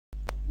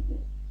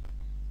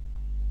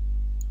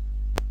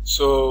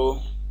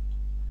So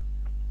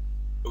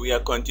we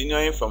are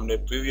continuing from the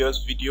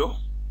previous video.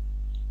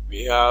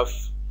 We have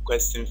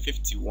question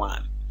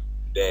 51.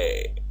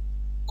 The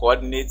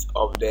coordinates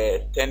of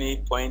the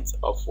turning point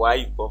of y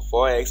equal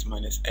 4x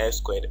minus x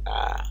squared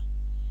are.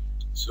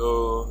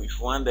 So if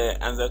you want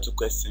the answer to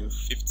question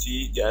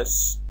 50,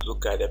 just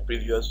look at the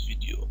previous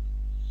video.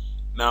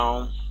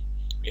 Now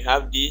we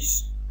have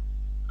this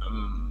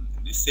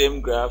the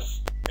same graph,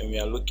 and we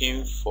are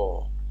looking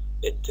for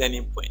the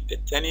turning point. The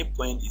turning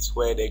point is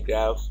where the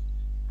graph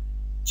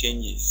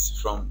changes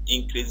from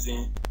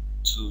increasing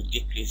to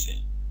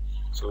decreasing.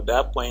 So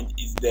that point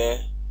is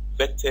the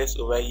vectors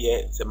over here.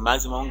 It's a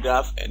maximum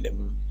graph, and the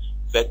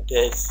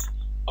vectors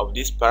of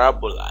this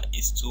parabola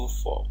is 2,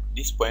 4.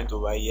 This point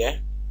over here,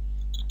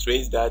 to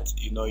trace that,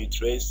 you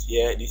trace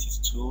here, this is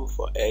 2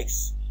 for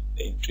x,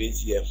 then you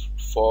trace here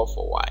 4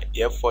 for y.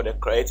 Therefore the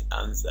correct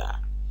answer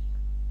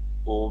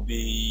will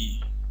be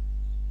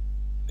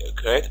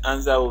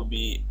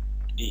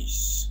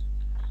this.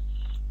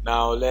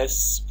 Now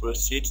let's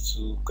proceed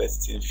to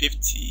question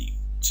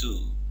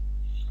 52.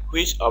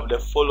 Which of the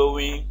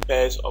following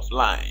pairs of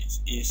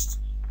lines is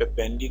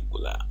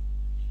perpendicular?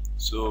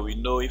 So we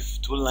know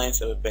if two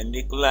lines are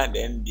perpendicular,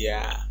 then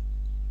their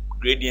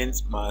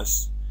gradients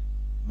must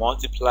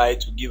multiply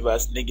to give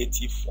us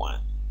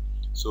 -1.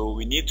 So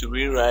we need to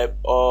rewrite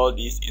all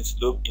these in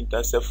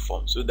slope-intercept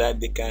form so that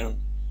they can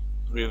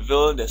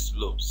reveal the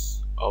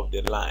slopes of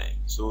the line.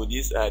 So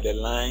these are the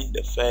lines.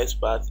 The first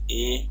part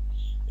A,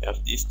 we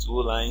have these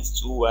two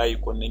lines, 2y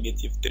equal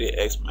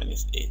 -3x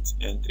minus 8,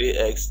 and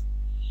 3x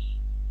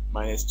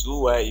minus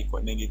 2y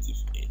equal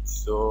 -8.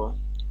 So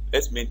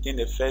let's maintain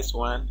the first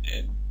one,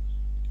 and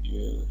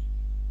you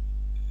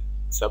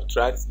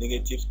subtract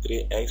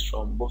 -3x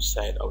from both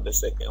sides of the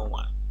second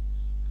one.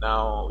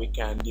 Now we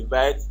can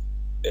divide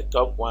the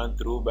top one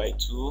through by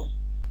 2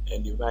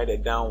 and divide the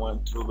down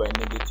one through by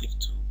 -2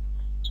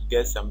 to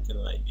get something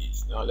like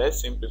this. Now let's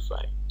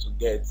simplify to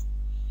get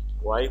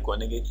y equal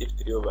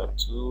 -3 over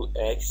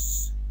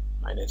 2x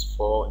minus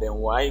 4, then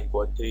y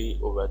equal 3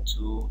 over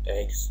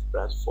 2x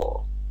plus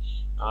 4.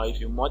 Now if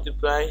you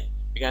multiply,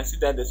 you can see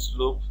that the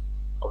slope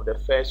of the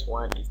first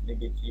one is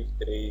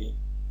 -3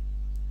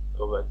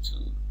 over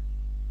 2.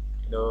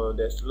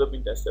 The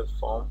slope-intercept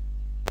form,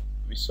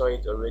 we saw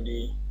it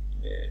already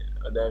in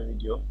the other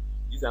video.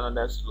 This is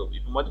another slope.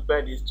 If you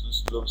multiply these two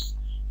slopes,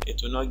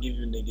 it will not give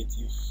you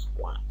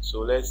 -1. So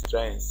let's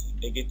try and see.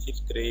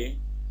 -3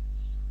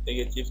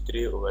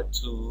 over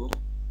 2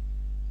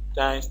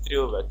 times 3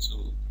 over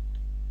 2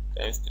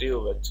 times 3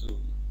 over 2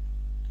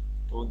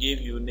 will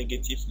give you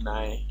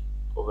 -9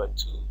 over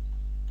 2,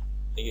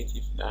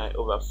 -9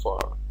 over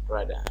 4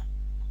 rather,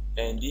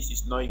 and this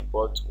is not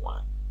equal to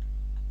 1.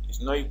 It's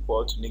not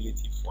equal to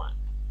 -1.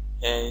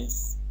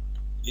 Hence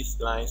these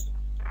lines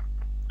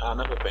are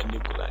not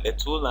perpendicular. The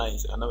two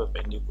lines are not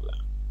perpendicular.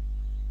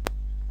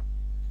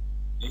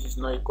 This is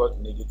not equal to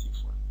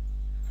 -1.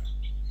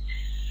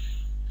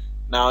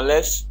 Now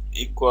let's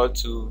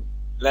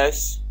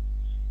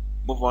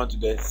move on to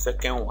the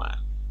second one.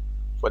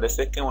 For the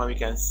second one, we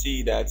can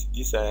see that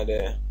these are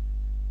the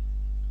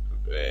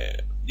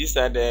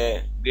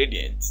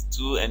gradients,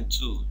 2 and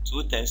 2.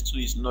 2 times 2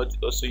 is not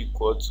also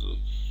equal to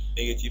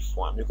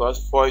 -1 because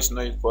 4 is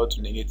not equal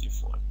to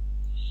 -1.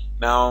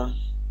 Now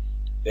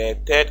the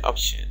third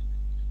option,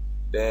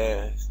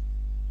 the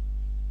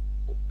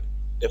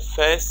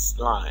first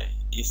line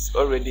is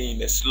already in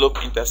the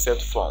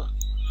slope-intercept form,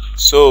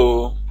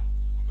 so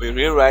we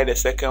rewrite the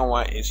second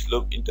one in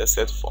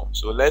slope-intercept form.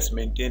 So let's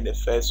maintain the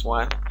first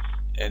one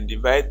and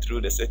divide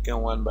through the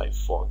second one by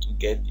 4 to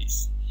get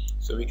this.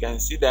 So we can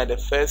see that the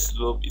first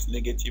slope is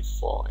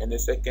 -4 and the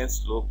second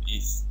slope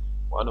is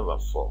 1 over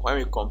 4. When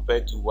we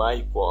compare to y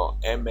equal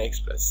mx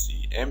plus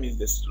c, m is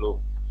the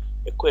slope,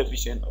 the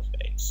coefficient of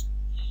x.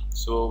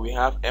 So we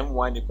have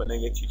m1 equal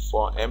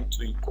 -4,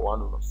 m2 equal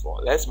 1 over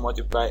 4. Let's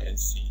multiply and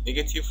see.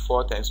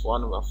 -4 times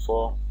 1 over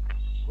 4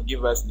 will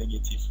give us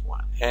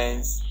 -1.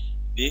 Hence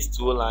these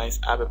two lines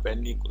are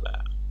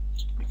perpendicular.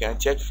 We can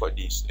check for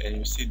this, and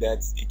you see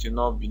that it will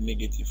not be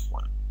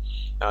 -1.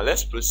 Now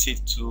let's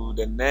proceed to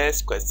the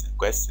next question,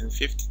 question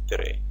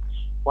 53.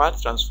 What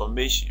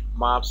transformation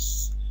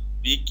maps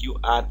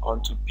PQR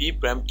onto P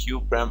prime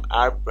Q prime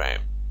R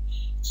prime?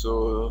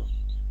 So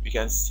we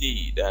can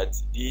see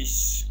that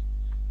this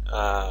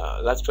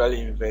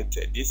laterally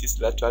inverted. This is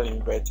laterally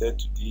inverted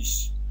to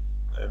this.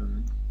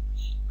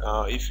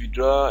 Now if you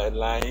draw a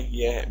line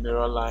here, a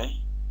mirror line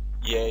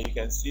here, you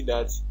can see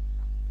that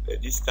the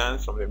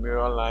distance from the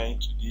mirror line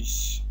to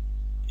this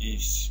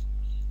is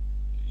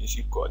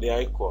equal. They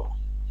are equal,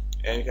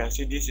 and you can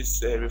see this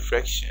is a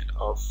reflection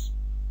of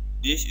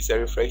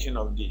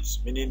this,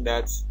 meaning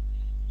that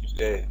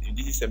if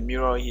this is a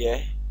mirror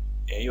here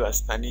and you are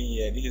standing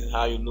here, this is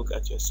how you look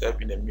at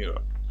yourself in the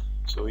mirror.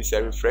 So it's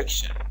a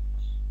reflection.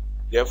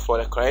 Therefore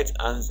the correct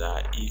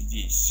answer is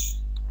this.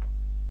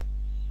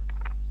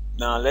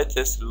 Now let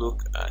us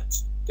look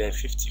at the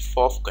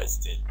 54th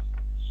question.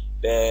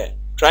 The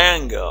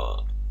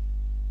triangle.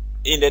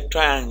 In the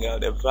triangle,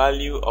 the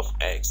value of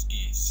x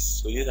is,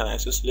 so this is an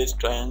isosceles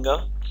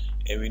triangle.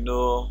 and we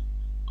know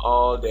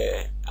all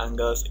the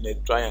angles in a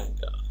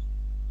triangle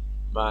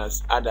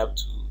must add up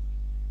to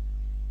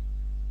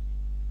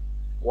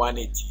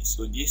 180.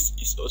 So this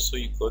is also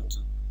equal to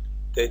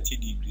 30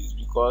 degrees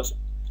because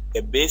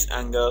the base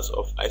angles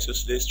of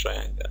isosceles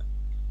triangle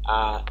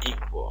are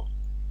equal.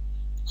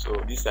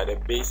 So these are the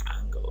base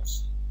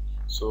angles.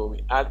 So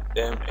we add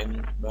them and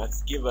it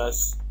must give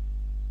us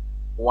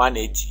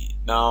 180.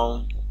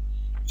 Now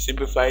we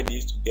simplify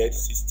this to get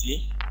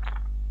 60.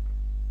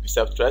 We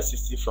subtract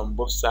 60 from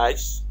both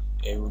sides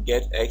and we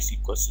get x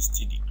equals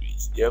 60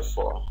 degrees.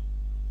 Therefore,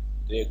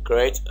 the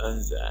correct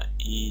answer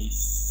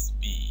is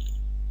B.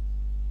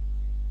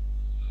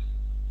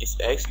 Is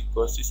x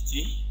equals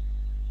 60?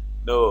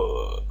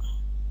 No,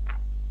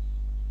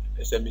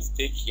 there's a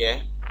mistake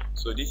here.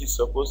 So this is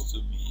supposed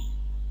to be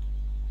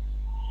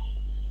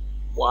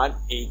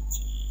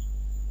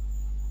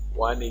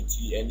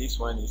 180, and this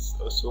one is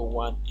also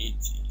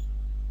 180.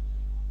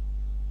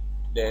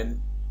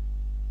 Then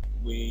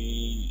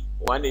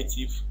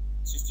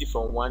 60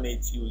 from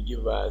 180 will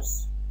give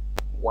us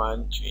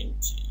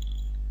 120.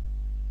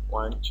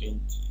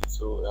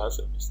 So that's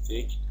a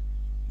mistake.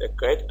 The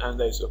correct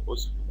answer is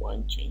supposed to be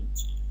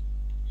 120.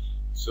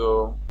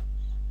 So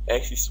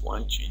x is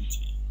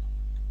 120.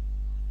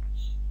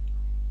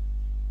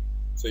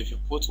 So if you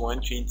put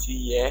 120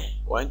 here,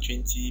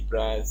 120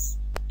 plus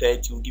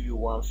 30 will give you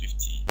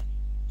 150,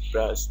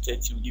 plus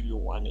 30 will give you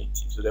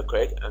 180. So the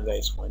correct answer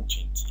is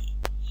 120.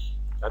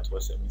 That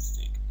was a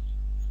mistake.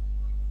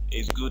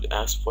 It's good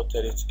as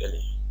spotted it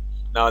earlier.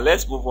 Now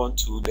let's move on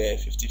to the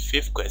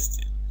 55th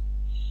question.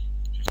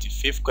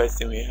 55th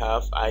question, we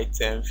have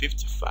item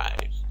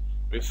 55.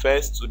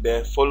 Refers to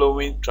the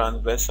following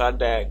transversal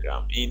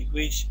diagram in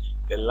which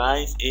the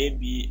lines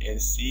AB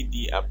and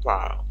CD are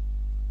parallel.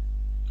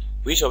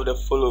 Which of the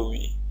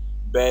following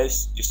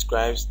best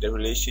describes the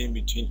relation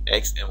between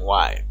x and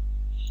y?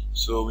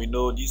 So we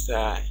know these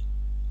are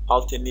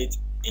alternate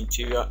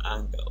interior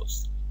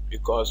angles,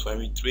 because when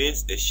we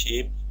trace the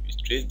shape, we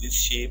trace this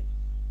shape,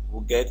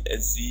 we'll get a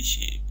Z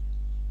shape.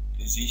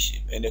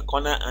 And the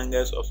corner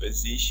angles of a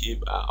Z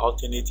shape are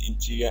alternate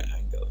interior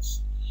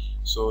angles.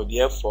 So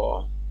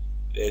therefore,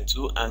 the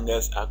two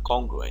angles are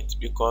congruent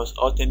because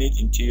alternate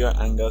interior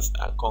angles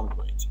are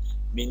congruent,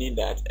 meaning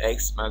that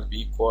x must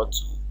be equal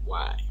to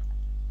y.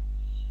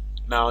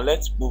 Now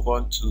let's move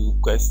on to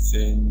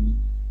question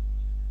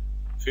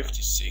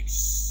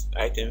 56.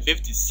 Item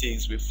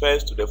 56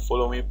 refers to the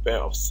following pair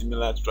of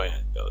similar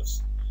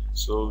triangles.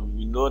 So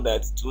we know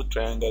that two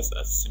triangles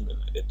are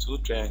similar. The two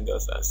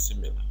triangles are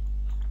similar.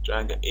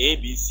 Triangle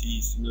ABC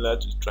is similar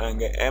to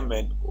triangle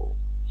MNO,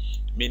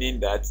 meaning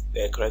that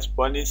the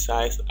corresponding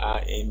sides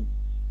are in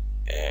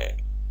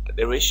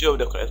the ratio of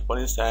the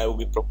corresponding side will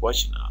be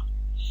proportional.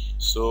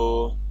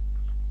 So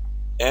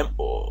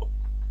MO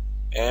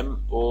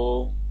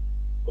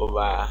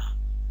over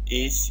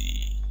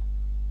AC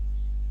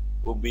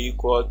will be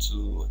equal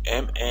to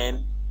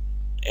MN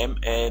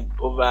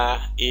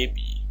over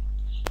AB.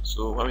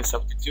 So when we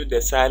substitute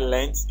the side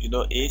length, you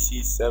know AC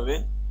is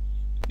 7,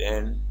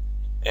 then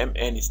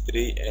MN is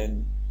 3,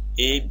 and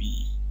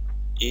AB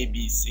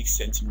is 6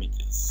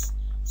 centimeters.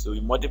 So we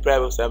multiply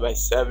both sides by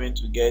 7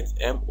 to get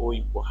MO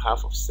equal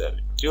half of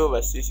 7. 3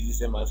 over 6 is the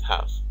same as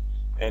half,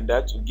 and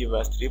that will give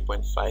us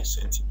 3.5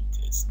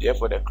 centimeters.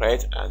 Therefore, the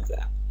correct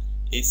answer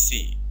is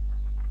C.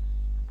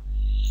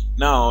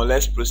 Now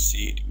let's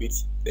proceed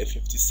with the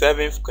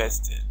 57th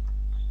question.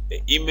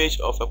 The image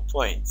of a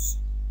point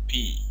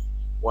P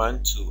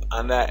 1, 2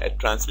 under a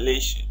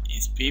translation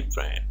is P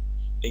prime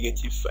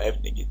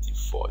 -5,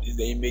 -4. This is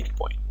the image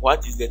point.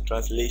 What is the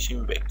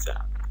translation vector?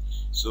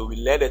 So we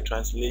let the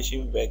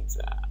translation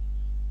vector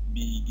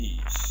be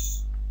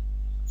this.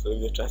 So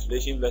if the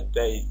translation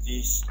vector is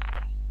this,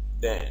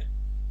 then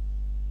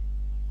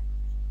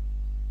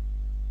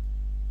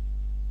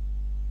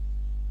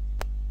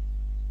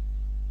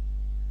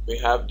we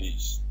have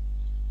this.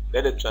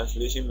 Let the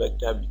translation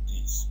vector be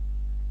this.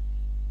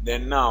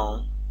 Then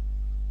now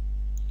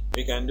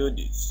we can do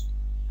this.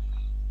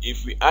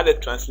 If we add a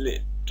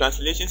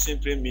translation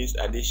simply means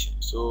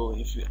addition. So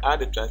if you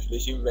add the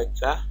translation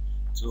vector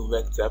to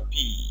vector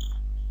P,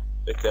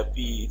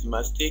 it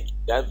must take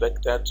that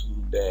vector to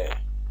the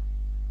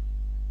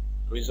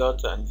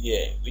resultant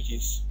here, which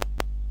is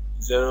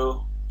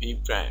 0 P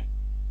prime.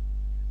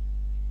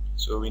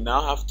 So we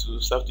now have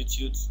to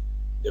substitute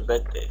the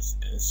vectors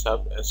and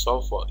solve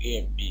for A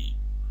and B.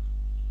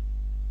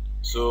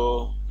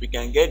 So we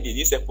can get this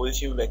is a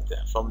position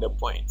vector from the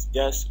point.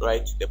 Just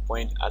write the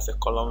point as a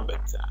column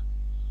vector,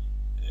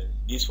 and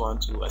this one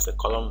too as a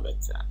column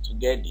vector to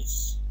get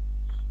this.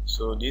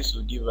 So this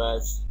will give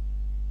us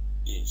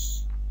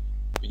this.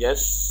 We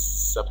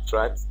just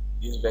subtract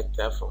this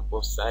vector from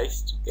both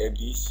sides to get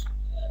this,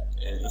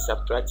 and in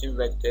subtracting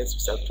vectors we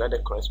subtract the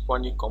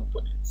corresponding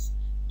components.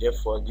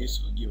 Therefore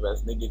this will give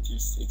us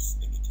 -6,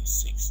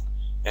 -6,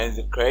 and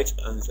the correct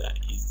answer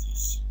is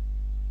this.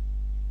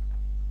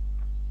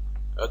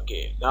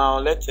 Okay, now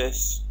let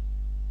us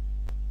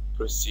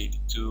proceed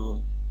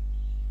to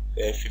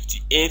the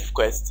 58th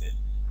question.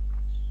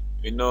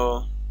 We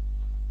know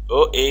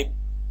OA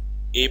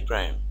A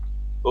prime,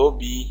 OB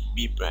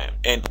B prime,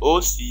 and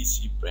OC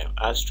C prime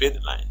are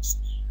straight lines.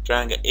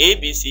 Triangle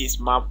ABC is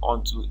mapped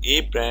onto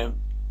A prime,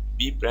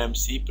 B prime,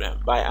 C prime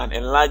by an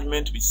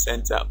enlargement with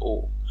center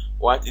O.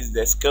 What is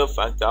the scale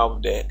factor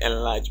of the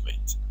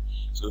enlargement?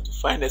 So to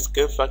find the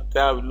scale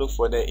factor, we look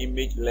for the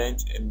image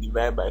length and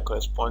divide by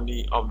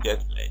corresponding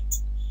object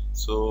length.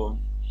 So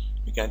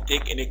we can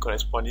take any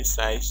corresponding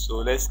size. So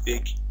let's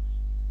take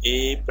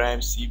A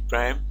prime, C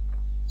prime.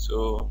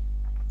 So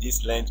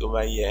this length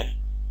over here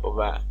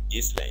over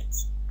this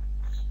length.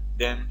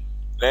 Then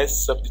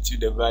let's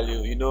substitute the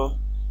value. You know,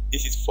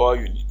 this is 4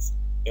 units.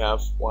 We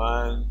have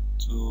 1,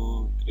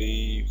 2,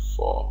 3,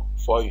 4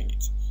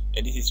 units,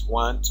 and this is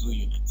 1, 2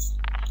 units.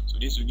 So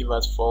this will give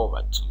us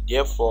 4/2.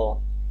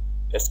 Therefore,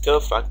 the scale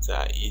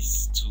factor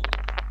is 2.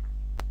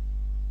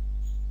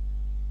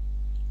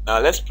 Now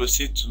let's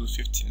proceed to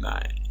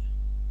 59.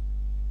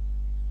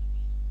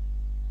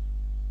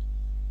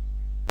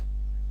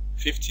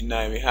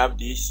 59, we have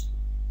this.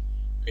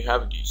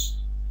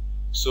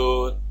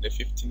 So the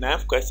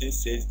 59th question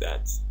says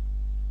that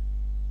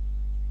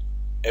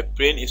a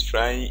plane is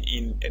flying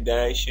in a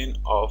direction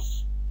of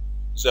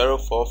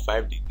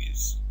 045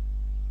 degrees.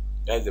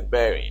 That's the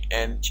bearing,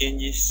 and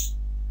changes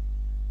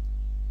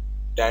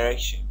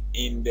direction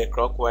in the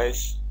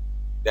clockwise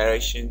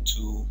direction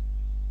to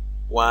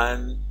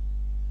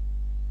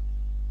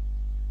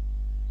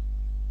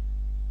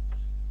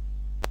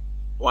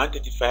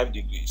 135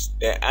 degrees.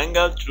 The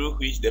angle through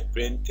which the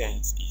plane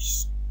turns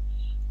is.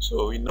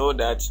 So we know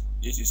that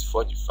this is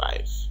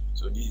 45.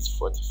 So this is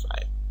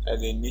 45.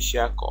 That's the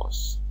initial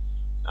course.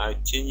 Now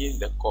it changes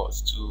the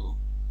course to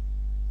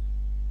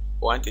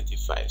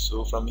 135.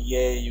 So from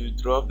here you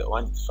drop the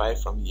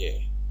 135 from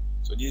here.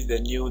 So this is the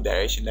new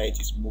direction that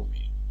it is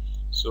moving.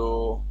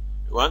 So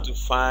we want to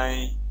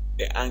find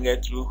the angle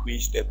through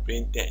which the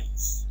plane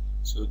turns.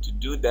 So to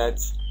do that,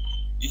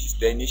 this is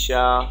the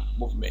initial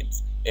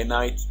movement, and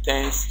now it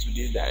turns to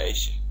this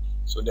direction.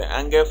 So the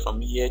angle from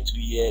here to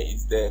here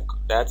is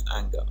that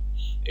angle,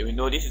 and we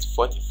know this is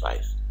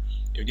 45.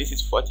 If this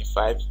is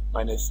 45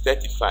 minus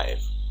 35,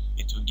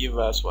 it will give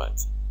us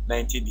what?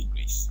 90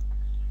 degrees.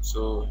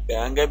 So the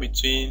angle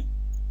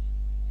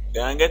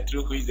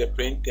through which the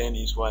plane turns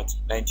is what?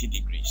 90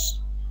 degrees.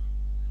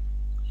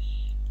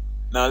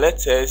 Now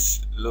let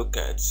us look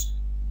at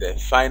the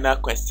final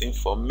question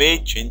for May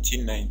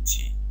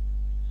 2019.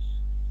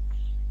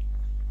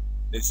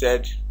 They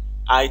said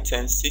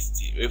item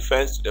 60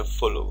 refers to the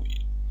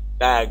following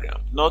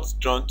diagram not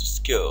drawn to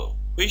scale,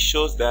 which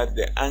shows that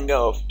the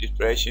angle of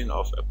depression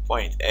of a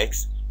point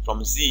X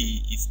from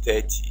Z is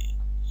 30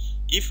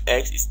 if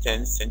X is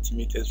 10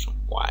 centimeters from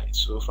Y.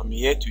 So from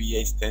here to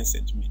here is 10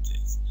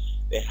 centimeters.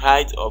 The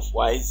height of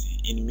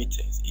YZ in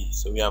meters is.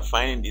 So we are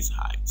finding this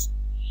height.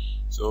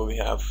 So we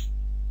have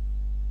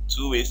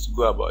 2 ways to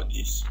go about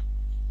this.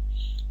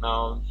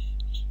 Now,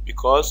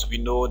 because we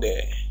know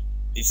this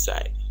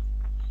side,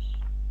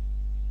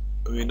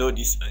 we know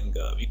this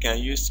angle, we can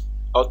use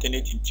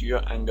alternate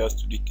interior angles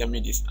to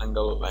determine this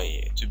angle over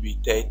here to be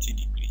 30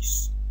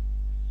 degrees.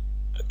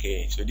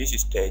 Okay, so this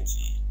is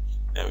 30.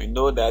 Now we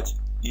know that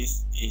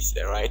this is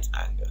a right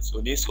angle, so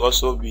this will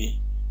also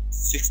be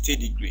 60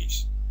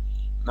 degrees.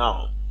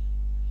 Now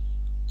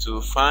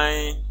to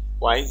find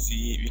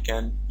YZ, we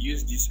can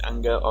use this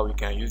angle or we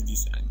can use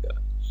this angle.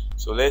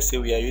 So let's say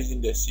we are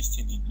using the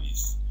 60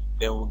 degrees,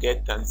 then we'll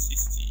get tan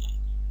 60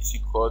 is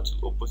equal to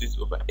opposite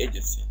over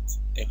adjacent,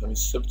 and when we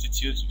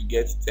substitute we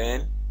get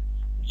 10,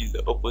 which is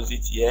the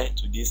opposite here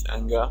to this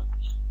angle,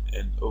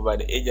 and over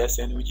the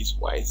adjacent, which is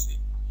YZ.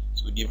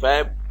 So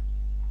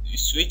we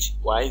switch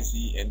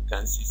YZ and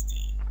tan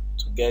 60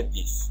 to get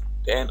this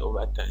 10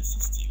 over tan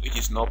 60, which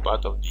is not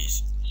part of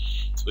this.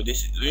 So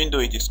this, even though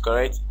it is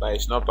correct, but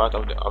it's not part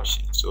of the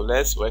option. So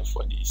let's work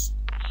for this.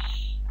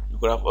 We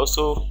could have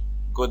also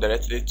go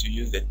directly to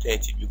use the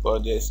 30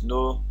 because there's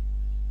no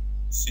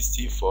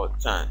 60 for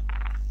tan,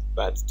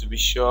 but to be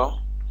sure,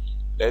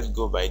 let's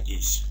go by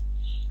this.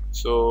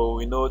 So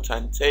we know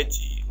tan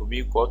 30 will be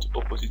equal to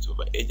opposite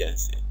over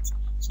adjacent.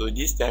 So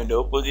this time the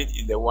opposite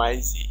is the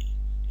YZ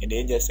and the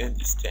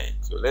adjacent is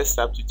 10. So let's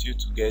substitute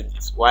to get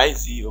this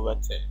YZ over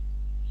 10,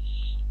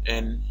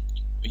 and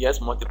we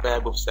just multiply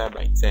both sides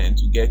by 10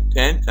 to get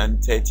 10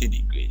 tan 30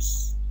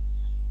 degrees.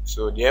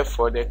 So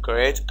therefore the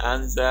correct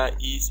answer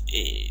is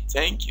A.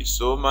 Thank you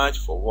so much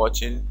for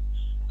watching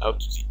up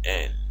to the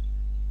end.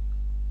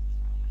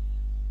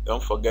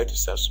 Don't forget to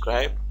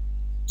subscribe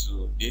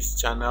to this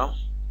channel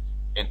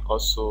and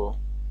also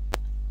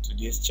to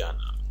this channel.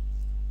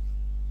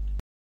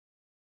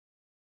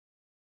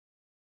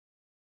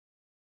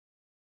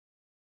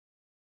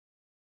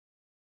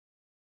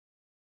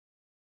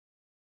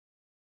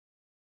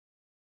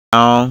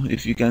 Now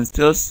if you can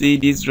still see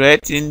this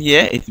red thing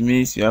here, it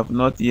means you have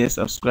not yet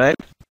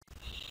subscribed.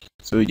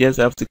 So you just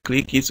have to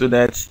click it so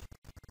that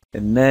the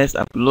next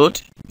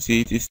upload,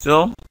 see it is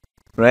still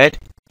red,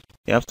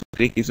 you have to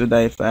click it so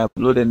that if I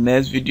upload the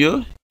next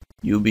video,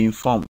 you'll be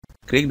informed.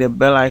 Click the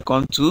bell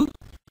icon too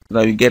so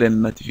that you get a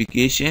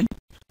notification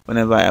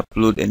whenever I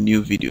upload a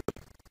new video.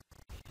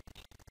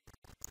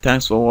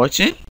 Thanks for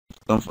watching.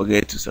 Don't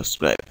forget to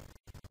subscribe.